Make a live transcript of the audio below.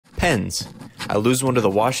Pens. I lose one to the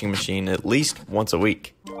washing machine at least once a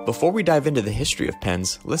week. Before we dive into the history of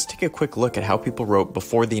pens, let's take a quick look at how people wrote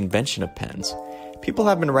before the invention of pens. People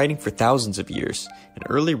have been writing for thousands of years, and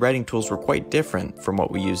early writing tools were quite different from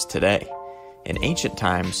what we use today. In ancient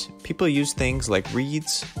times, people used things like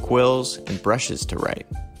reeds, quills, and brushes to write.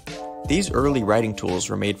 These early writing tools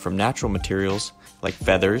were made from natural materials like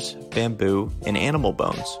feathers, bamboo, and animal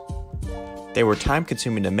bones. They were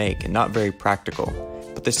time-consuming to make and not very practical,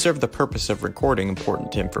 but they served the purpose of recording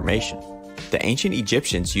important information. The ancient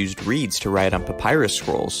Egyptians used reeds to write on papyrus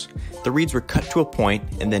scrolls. The reeds were cut to a point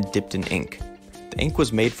and then dipped in ink. The ink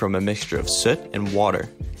was made from a mixture of soot and water,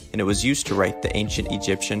 and it was used to write the ancient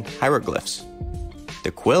Egyptian hieroglyphs.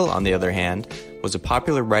 The quill, on the other hand, was a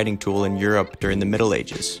popular writing tool in Europe during the Middle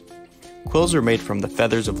Ages. Quills were made from the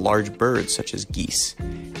feathers of large birds such as geese,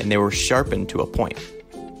 and they were sharpened to a point.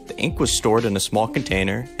 The ink was stored in a small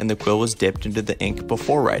container, and the quill was dipped into the ink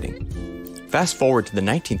before writing. Fast forward to the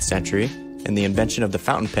 19th century, and the invention of the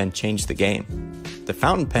fountain pen changed the game. The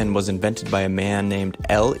fountain pen was invented by a man named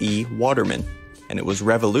L.E. Waterman, and it was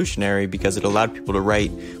revolutionary because it allowed people to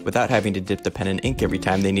write without having to dip the pen in ink every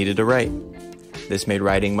time they needed to write. This made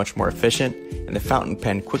writing much more efficient, and the fountain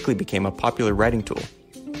pen quickly became a popular writing tool.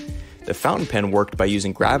 The fountain pen worked by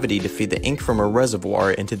using gravity to feed the ink from a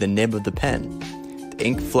reservoir into the nib of the pen. The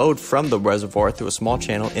ink flowed from the reservoir through a small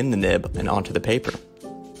channel in the nib and onto the paper.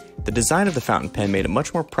 The design of the fountain pen made it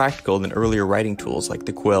much more practical than earlier writing tools like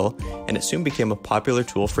the quill, and it soon became a popular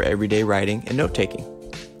tool for everyday writing and note-taking.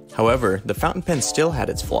 However, the fountain pen still had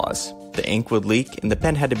its flaws. The ink would leak and the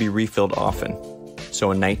pen had to be refilled often. So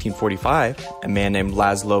in 1945, a man named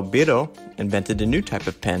Laszlo Biro invented a new type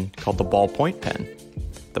of pen called the ballpoint pen.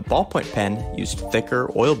 The ballpoint pen used thicker,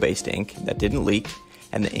 oil-based ink that didn't leak,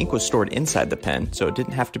 and the ink was stored inside the pen, so it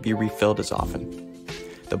didn't have to be refilled as often.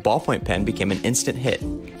 The ballpoint pen became an instant hit,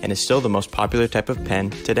 and is still the most popular type of pen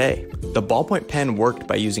today. The ballpoint pen worked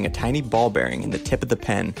by using a tiny ball bearing in the tip of the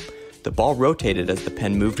pen. The ball rotated as the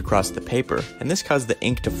pen moved across the paper, and this caused the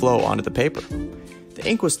ink to flow onto the paper. The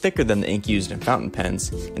ink was thicker than the ink used in fountain pens,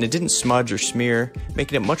 and it didn't smudge or smear,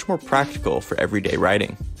 making it much more practical for everyday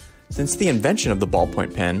writing. Since the invention of the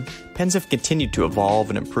ballpoint pen, pens have continued to evolve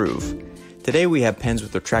and improve. Today we have pens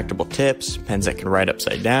with retractable tips, pens that can write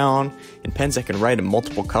upside down, and pens that can write in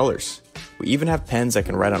multiple colors. We even have pens that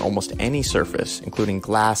can write on almost any surface, including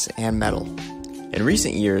glass and metal. In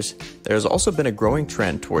recent years, there has also been a growing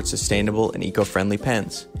trend towards sustainable and eco-friendly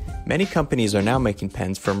pens. Many companies are now making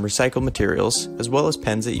pens from recycled materials, as well as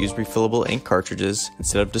pens that use refillable ink cartridges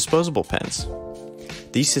instead of disposable pens.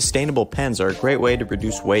 These sustainable pens are a great way to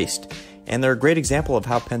reduce waste, and they're a great example of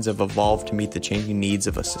how pens have evolved to meet the changing needs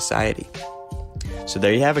of a society. So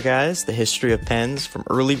there you have it, guys, the history of pens, from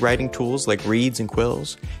early writing tools like reeds and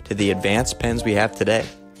quills to the advanced pens we have today.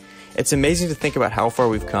 It's amazing to think about how far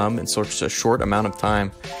we've come in such a short amount of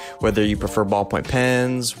time. Whether you prefer ballpoint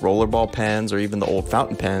pens, rollerball pens, or even the old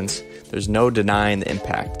fountain pens, there's no denying the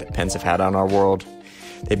impact that pens have had on our world.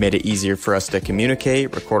 They've made it easier for us to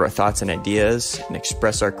communicate, record our thoughts and ideas, and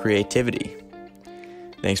express our creativity.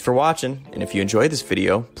 Thanks for watching, and if you enjoyed this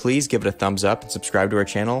video, please give it a thumbs up and subscribe to our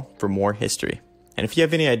channel for more history. And if you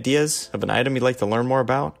have any ideas of an item you'd like to learn more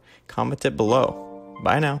about, comment it below.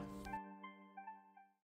 Bye now.